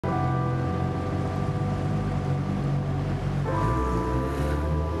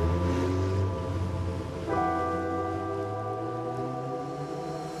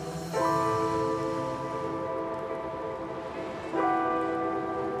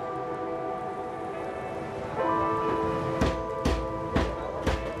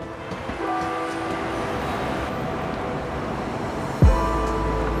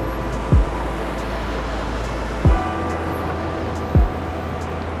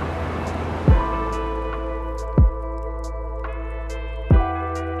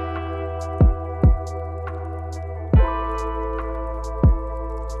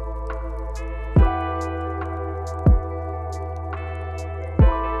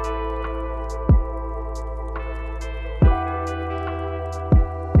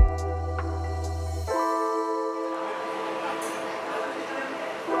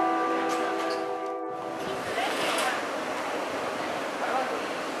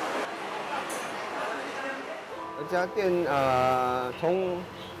这家店从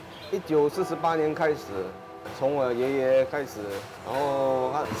1948年开始，从我爷爷开始，然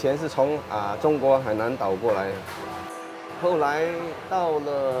后他以前是从中国海南岛过来，后来到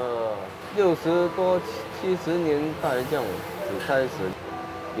了60多70年代这样子开始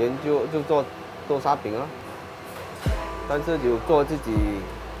研究，就做豆沙饼啊，但是有做自己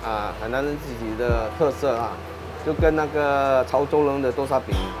海南人自己的特色啊，就跟那个潮州人的豆沙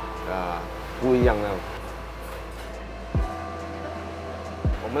饼不一样了。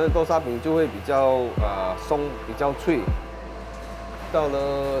我们的豆沙饼就会比较松，比较脆。到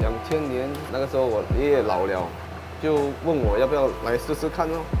了2000年，那个时候我爷爷老了，就问我要不要来试试看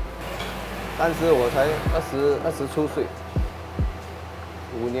哦。但是我才20出岁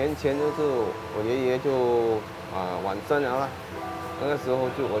，5年前就是我爷爷就往生了啦，那个时候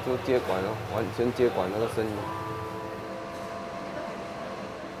我就接管了，完全接管那个生意。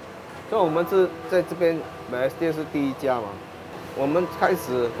所以我们是在这边Balestier是第一家嘛。我们开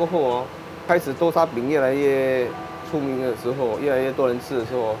始过后哦，开始豆沙饼越来越出名的时候，越来越多人吃的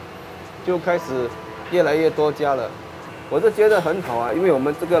时候，就开始越来越多家了。我就觉得很好啊，因为我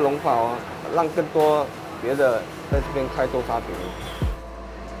们这个文化哦，让更多别的在这边开豆沙饼。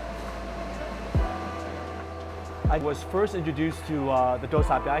I was first introduced to the Tau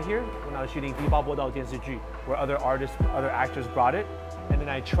Sar Piah here when I was shooting 低爆波道电视剧, where other artists, other actors brought it. And then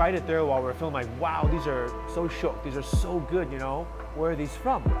I tried it there while we were filming, like, wow, these are so shook, these are so good, you know, where are these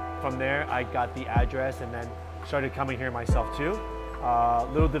from? From there, I got the address and then started coming here myself too.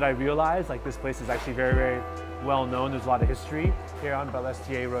 Little did I realize, like, this place is actually very, very well known. There's a lot of history here on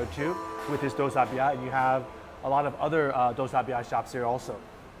Balestier Road too, with this Tau Sar Piah, and you have a lot of other Tau Sar Piah shops here also.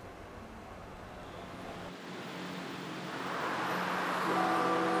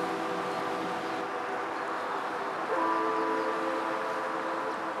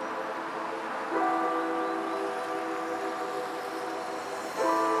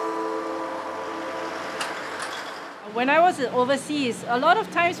 When I was overseas, a lot of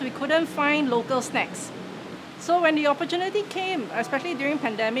times we couldn't find local snacks. So when the opportunity came, especially during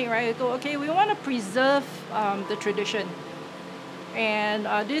pandemic, right, we go, okay, we want to preserve the tradition. And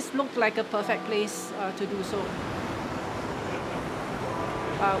this looked like a perfect place to do so.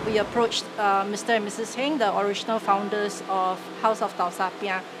 We approached Mr. and Mrs. Heng, the original founders of House of Tau Sar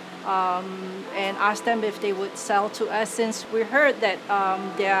Piah, and asked them if they would sell to us, since we heard that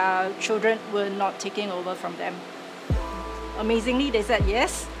their children were not taking over from them. Amazingly, they said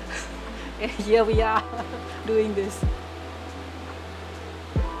yes, and here we are doing this.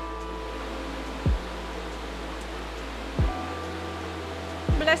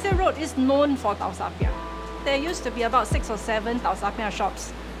 Balestier Road is known for Tau Sar Piah. There used to be about 6 or 7 Tau Sar Piah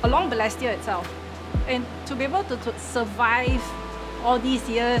shops along Balestier itself. And to be able to survive all these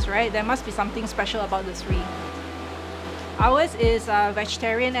years, right, there must be something special about the three. Ours is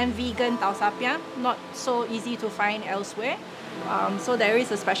vegetarian and vegan Tau Sar Piah, not so easy to find elsewhere. So there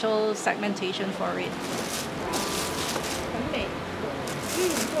is a special segmentation for it.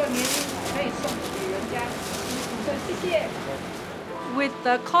 With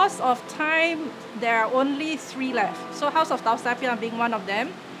the cost of time, there are only 3 left. So House of Tau Sar Piah being one of them,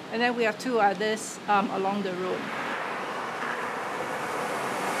 and then we have 2 others along the road.